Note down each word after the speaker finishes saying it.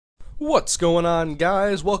What's going on,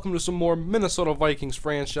 guys? Welcome to some more Minnesota Vikings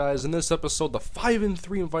franchise. In this episode, the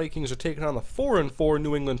 5-3 Vikings are taking on the 4-4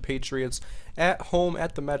 New England Patriots at home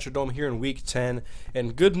at the Metrodome here in Week 10.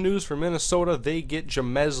 And good news for Minnesota, they get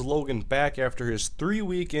Jamez Logan back after his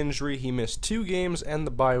 3-week injury. He missed 2 games and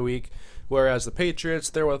the bye week, whereas the Patriots,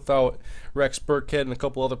 they're without Rex Burkhead and a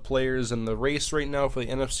couple other players in the race right now for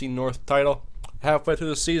the NFC North title. Halfway through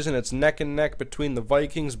the season, it's neck and neck between the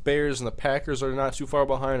Vikings, Bears, and the Packers are not too far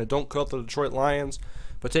behind. And don't cut the Detroit Lions.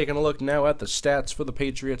 But taking a look now at the stats for the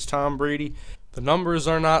Patriots, Tom Brady, the numbers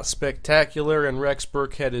are not spectacular, and Rex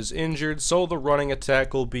Burkhead is injured, so the running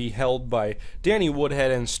attack will be held by Danny Woodhead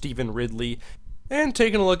and Stephen Ridley. And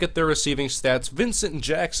taking a look at their receiving stats, Vincent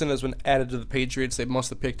Jackson has been added to the Patriots. They must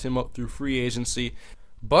have picked him up through free agency.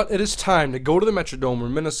 But it is time to go to the Metrodome, where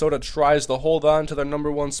Minnesota tries to hold on to their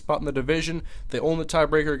number 1 spot in the division. They own the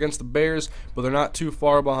tiebreaker against the Bears, but they're not too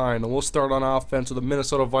far behind. And we'll start on offense with the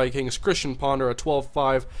Minnesota Vikings. Christian Ponder, a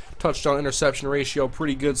 12-5 touchdown interception ratio,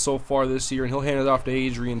 pretty good so far this year, and he'll hand it off to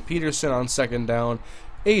Adrian Peterson on second down.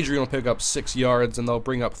 Adrian will pick up 6 yards, and they'll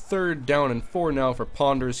bring up 3rd down and 4 now for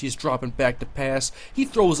Ponders. He's dropping back to pass. He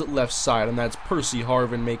throws it left side, and that's Percy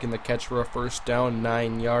Harvin making the catch for a first down,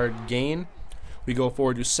 9-yard gain. We go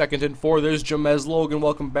forward to 2nd and 4. There's Jamez Logan.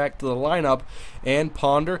 Welcome back to the lineup. And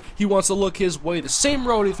Ponder, he wants to look his way. The same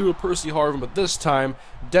route he threw to Percy Harvin, but this time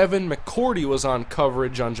Devin McCourty was on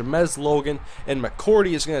coverage on Jamez Logan, and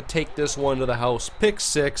McCourty is going to take this one to the house. Pick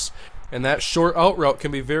 6. And that short out route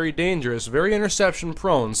can be very dangerous, very interception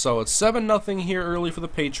prone. So it's 7-0 here early for the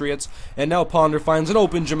Patriots. And now Ponder finds an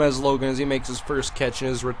open Jamez Logan as he makes his first catch in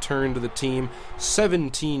his return to the team.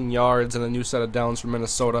 17 yards and a new set of downs for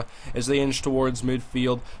Minnesota as they inch towards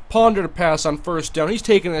midfield. Ponder to pass on first down. He's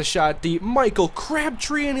taking a shot deep. Michael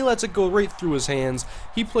Crabtree, and he lets it go right through his hands.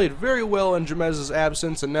 He played very well in Jamez's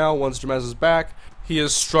absence, and now once Jamez is back, he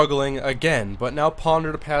is struggling again, but now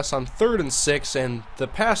Ponder to pass on 3rd and 6, and the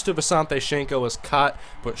pass to Visanthe Shenko is caught,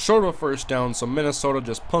 but short of a first down, so Minnesota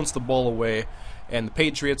just punts the ball away, and the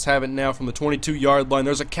Patriots have it now from the 22-yard line.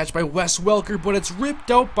 There's a catch by Wes Welker, but it's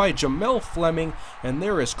ripped out by Jamel Fleming, and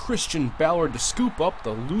there is Christian Ballard to scoop up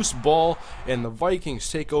the loose ball, and the Vikings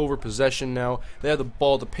take over possession now. They have the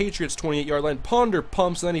ball at the Patriots' 28-yard line. Ponder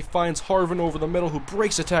pumps, and then he finds Harvin over the middle, who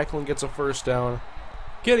breaks a tackle and gets a first down,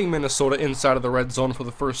 getting Minnesota inside of the red zone for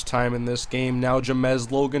the first time in this game. Now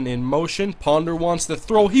Jamez Logan in motion. Ponder wants to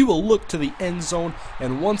throw. He will look to the end zone,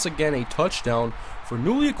 and once again a touchdown for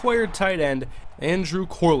newly acquired tight end Andrew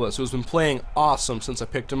Corliss, who's been playing awesome since I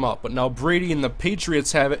picked him up. But now Brady and the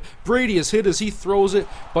Patriots have it. Brady is hit as he throws it,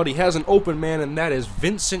 but he has an open man, and that is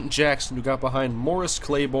Vincent Jackson, who got behind Morris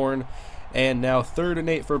Claiborne. And now 3rd and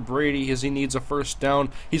 8 for Brady as he needs a first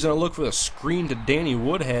down. He's going to look for the screen to Danny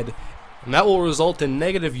Woodhead, and that will result in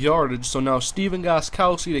negative yardage. So now Stephen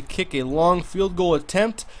Gostkowski to kick a long field goal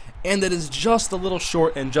attempt, and it is just a little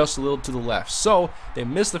short and just a little to the left. So they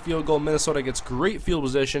miss the field goal. Minnesota gets great field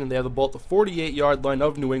position, and they have the ball at the 48-yard line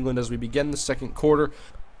of New England as we begin the second quarter.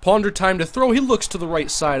 Ponder time to throw. He looks to the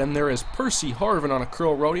right side, and there is Percy Harvin on a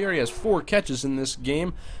curl route here. He has 4 catches in this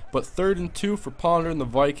game, but 3rd and 2 for Ponder and the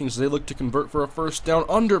Vikings. They look to convert for a first down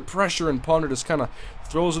under pressure, and Ponder just kind of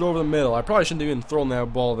throws it over the middle. I probably shouldn't have even thrown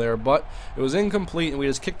that ball there, but it was incomplete, and we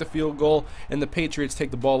just kicked the field goal, and the Patriots take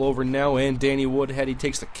the ball over now, and Danny Woodhead, he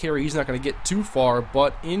takes the carry. He's not going to get too far,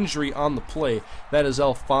 but injury on the play. That is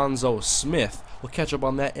Alphonso Smith. We'll catch up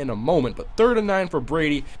on that in a moment, but 3rd and 9 for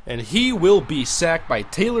Brady, and he will be sacked by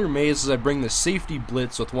Taylor Mays as I bring the safety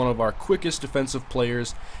blitz with one of our quickest defensive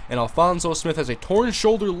players, and Alphonso Smith has a torn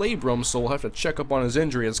shoulder labrum, so we'll have to check up on his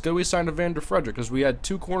injury. It's good we signed Evander Frederick, because we had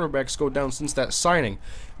 2 cornerbacks go down since that signing.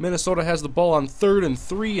 Minnesota has the ball on 3rd and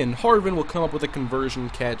 3, and Harvin will come up with a conversion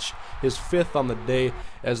catch, his 5th on the day,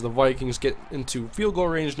 as the Vikings get into field goal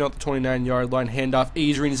range now at the 29-yard line. Handoff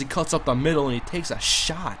Adrian as he cuts up the middle, and he takes a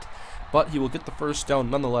shot, but he will get the first down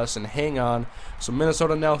nonetheless and hang on. So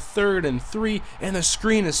Minnesota now 3rd and 3, and the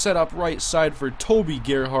screen is set up right side for Toby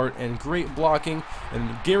Gerhart, and great blocking,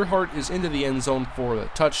 and Gerhart is into the end zone for the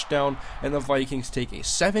touchdown, and the Vikings take a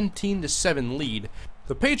 17-7 lead.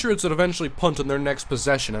 The Patriots would eventually punt on their next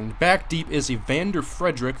possession, and back deep is Evander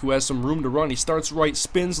Frederick, who has some room to run. He starts right,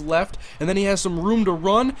 spins left, and then he has some room to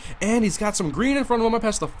run, and he's got some green in front of him up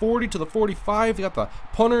past the 40 to the 45. He got the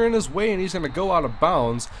punter in his way, and he's going to go out of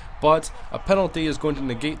bounds. but a penalty is going to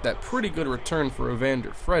negate that pretty good return for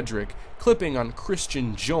Evander Frederick, clipping on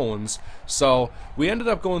Christian Jones. So we ended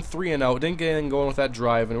up going 3-0, didn't get anything going with that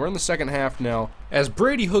drive, and we're in the second half now as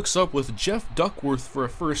Brady hooks up with Jeff Duckworth for a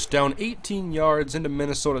first down, 18 yards into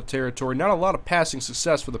Minnesota territory. Not a lot of passing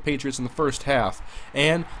success for the Patriots in the first half,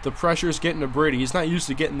 and the pressure is getting to Brady. He's not used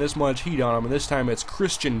to getting this much heat on him, and this time it's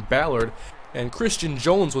Christian Ballard. And Christian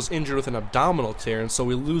Jones was injured with an abdominal tear, and so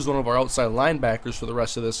we lose one of our outside linebackers for the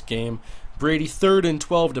rest of this game. Brady 3rd and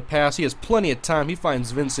 12 to pass. He has plenty of time. He finds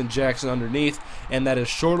Vincent Jackson underneath, and that is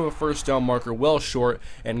short of a first down marker, well short.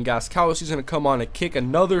 And Gostkowski's going to come on and kick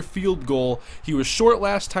another field goal. He was short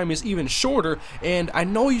last time. He's even shorter, and I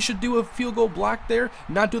know you should do a field goal block there,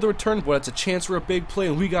 not do the return, but it's a chance for a big play,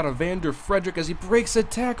 and we got Evander Frederick as he breaks a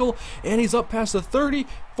tackle, and he's up past the 30,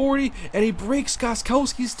 40, and he breaks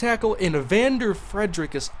Gostkowski's tackle, and Evander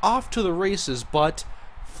Frederick is off to the races, but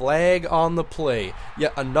flag on the play.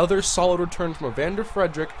 Yet another solid return from Evander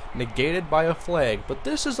Frederick, negated by a flag. But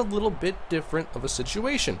this is a little bit different of a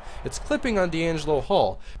situation. It's clipping on D'Angelo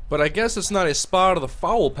Hall. But I guess it's not a spot of the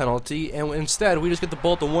foul penalty, and instead we just get the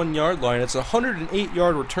ball at the 1 yard line. It's a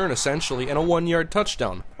 108-yard return essentially, and a 1 yard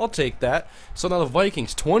touchdown. I'll take that. So now the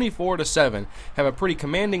Vikings, 24-7, have a pretty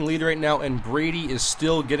commanding lead right now, and Brady is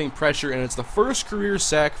still getting pressure, and it's the first career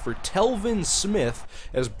sack for Telvin Smith,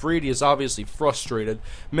 as Brady is obviously frustrated.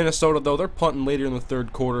 Minnesota, though, they're punting later in the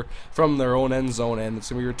third quarter from their own end zone, and it's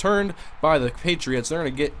going to be returned by the Patriots. They're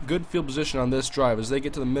going to get good field position on this drive as they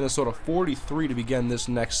get to the Minnesota 43 to begin this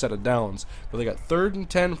next set of downs. But they got 3rd and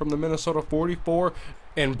 10 from the Minnesota 44.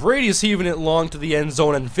 And Brady's heaving it long to the end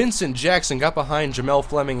zone, and Vincent Jackson got behind Jamel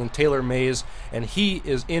Fleming and Taylor Mays, and he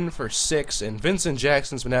is in for 6, and Vincent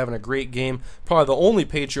Jackson's been having a great game, probably the only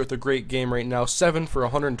Patriot with a great game right now, 7 for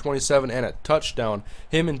 127 and a touchdown.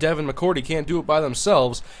 Him and Devin McCourty can't do it by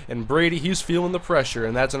themselves, and Brady, he's feeling the pressure,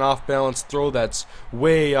 and that's an off-balance throw that's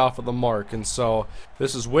way off of the mark, and so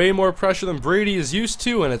this is way more pressure than Brady is used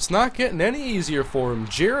to, and it's not getting any easier for him.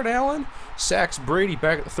 Jared Allen sacks Brady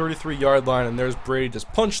back at the 33-yard line, and there's Brady just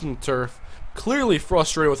punching the turf, clearly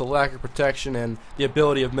frustrated with the lack of protection and the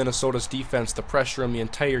ability of Minnesota's defense to pressure him the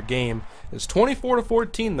entire game. It's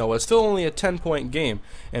 24-14 though. It's still only a 10-point game.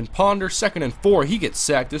 And Ponder, 2nd and 4, he gets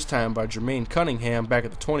sacked this time by Jermaine Cunningham back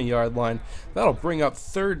at the 20-yard line. That'll bring up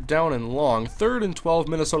 3rd down and long. 3rd and 12,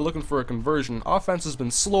 Minnesota looking for a conversion. Offense has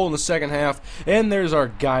been slow in the second half, and there's our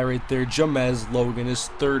guy right there, Jamez Logan, his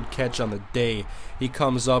 3rd catch on the day. He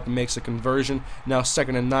comes up and makes a conversion. Now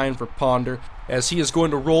 2nd and 9 for Ponder, as he is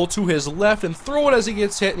going to roll to his left and throw it as he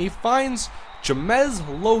gets hit, and he finds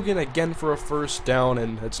Jamez Logan again for a first down,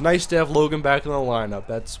 and it's nice to have Logan back in the lineup.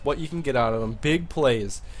 That's what you can get out of him, big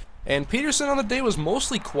plays. And Peterson on the day was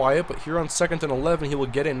mostly quiet, but here on 2nd and 11 he will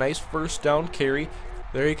get a nice first down carry.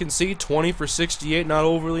 There you can see 20 for 68, not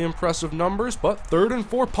overly impressive numbers, but 3rd and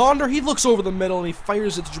 4, Ponder, he looks over the middle and he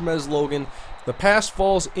fires it to Jamez Logan. The pass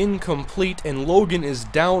falls incomplete, and Logan is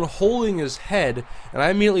down holding his head, and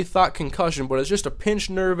I immediately thought concussion, but it's just a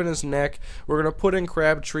pinched nerve in his neck. We're going to put in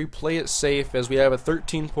Crabtree, play it safe, as we have a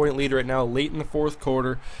 13-point lead right now late in the 4th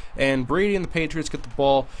quarter, and Brady and the Patriots get the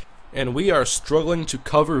ball, and we are struggling to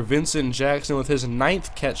cover Vincent Jackson with his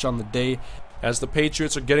 9th catch on the day. As the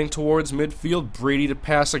Patriots are getting towards midfield, Brady to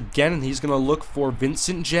pass again, and he's going to look for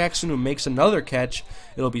Vincent Jackson, who makes another catch.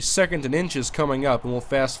 It'll be 2nd and inches coming up, and we'll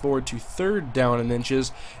fast forward to 3rd down and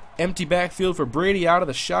inches. Empty backfield for Brady out of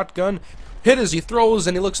the shotgun. Hit as he throws,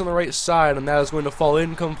 and he looks on the right side, and that is going to fall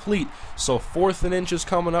incomplete. So 4th and inches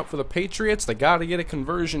coming up for the Patriots. They got to get a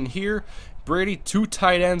conversion here. Brady, 2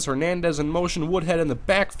 tight ends, Hernandez in motion, Woodhead in the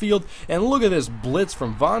backfield, and look at this blitz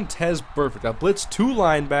from Vontez Burfict. A blitz 2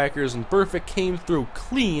 linebackers, and Burfict came through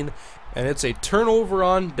clean, and it's a turnover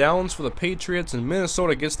on downs for the Patriots, and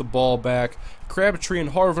Minnesota gets the ball back. Crabtree and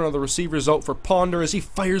Harvin are the receivers out for Ponder as he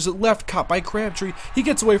fires it left, caught by Crabtree. He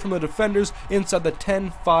gets away from the defenders inside the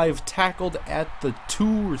 10-5, tackled at the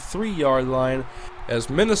 2 or 3 yard line. As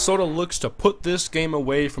Minnesota looks to put this game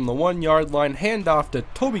away from the 1 yard line, handoff to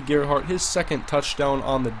Toby Gerhart, his 2nd touchdown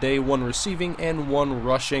on the day, 1 receiving and 1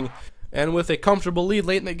 rushing. And with a comfortable lead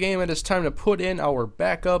late in the game, it is time to put in our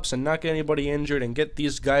backups and not get anybody injured and get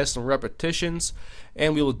these guys some repetitions.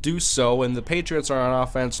 And we will do so, and the Patriots are on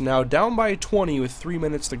offense now, down by 20 with 3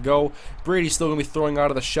 minutes to go. Brady's still going to be throwing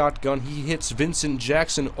out of the shotgun. He hits Vincent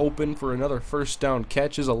Jackson open for another first down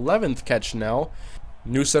catch, his 11th catch now.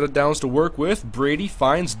 New set of downs to work with. Brady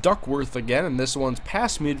finds Duckworth again, and this one's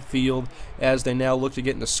past midfield as they now look to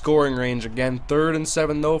get into scoring range again. 3rd and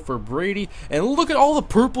 7 though for Brady, and look at all the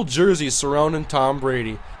purple jerseys surrounding Tom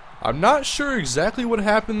Brady. I'm not sure exactly what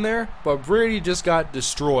happened there, but Brady just got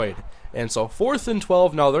destroyed. And so 4th and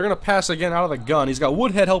 12. Now they're going to pass again out of the gun. He's got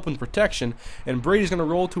Woodhead helping protection, and Brady's going to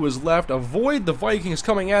roll to his left, avoid the Vikings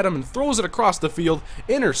coming at him, and throws it across the field.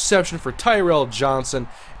 Interception for Tyrell Johnson.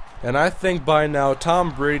 And I think by now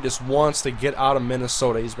Tom Brady just wants to get out of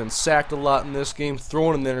Minnesota. He's been sacked a lot in this game,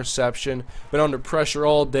 throwing an interception, been under pressure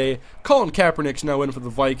all day. Colin Kaepernick's now in for the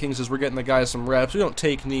Vikings as we're getting the guys some reps. We don't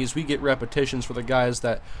take knees, we get repetitions for the guys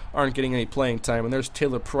that aren't getting any playing time. And there's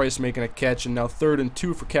Taylor Price making a catch, and now 3rd and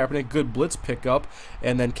 2 for Kaepernick. Good blitz pickup,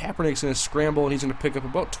 and then Kaepernick's going to scramble, and he's going to pick up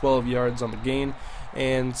about 12 yards on the gain.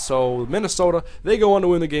 And so Minnesota, they go on to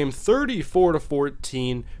win the game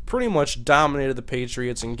 34-14, pretty much dominated the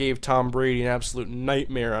Patriots and gave Tom Brady an absolute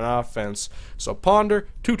nightmare on offense. So Ponder,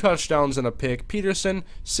 2 touchdowns and a pick. Peterson,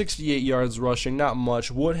 68 yards rushing, not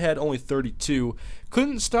much. Woodhead, only 32.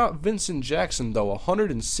 Couldn't stop Vincent Jackson, though,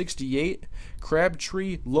 168.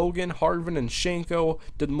 Crabtree, Logan, Harvin, and Shanko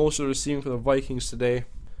did most of the receiving for the Vikings today,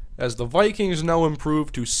 as the Vikings now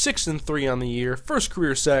improve to 6-3 on the year. First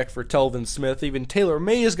career sack for Telvin Smith. Even Taylor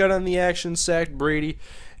Mays got on the action, sacked Brady.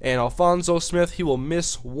 And Alfonso Smith, he will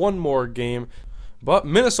miss one more game. But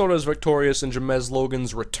Minnesota is victorious in Jamez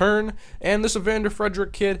Logan's return. And this Evander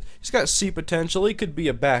Frederick kid, he's got C potential. He could be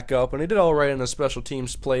a backup, and he did all right in the special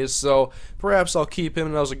teams plays. So perhaps I'll keep him,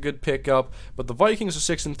 and that was a good pickup. But the Vikings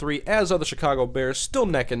are 6-3, as are the Chicago Bears, still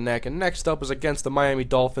neck and neck. And next up is against the Miami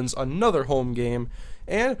Dolphins, another home game.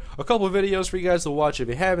 And a couple of videos for you guys to watch if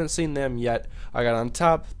you haven't seen them yet. I got on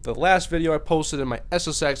top the last video I posted in my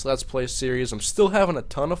SSX Let's Play series. I'm still having a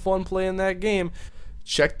ton of fun playing that game.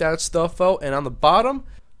 Check that stuff out. And on the bottom,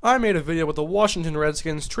 I made a video with the Washington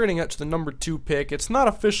Redskins trading up to the number 2 pick. It's not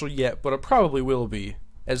official yet, but it probably will be,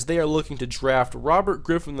 as they are looking to draft Robert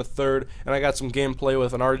Griffin III, and I got some gameplay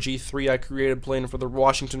with an RG3 I created playing for the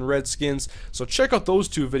Washington Redskins. So check out those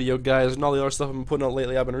 2 videos, guys, and all the other stuff I've been putting out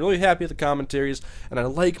lately. I've been really happy with the commentaries, and I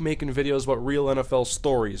like making videos about real NFL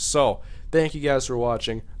stories. So thank you guys for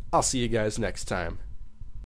watching. I'll see you guys next time.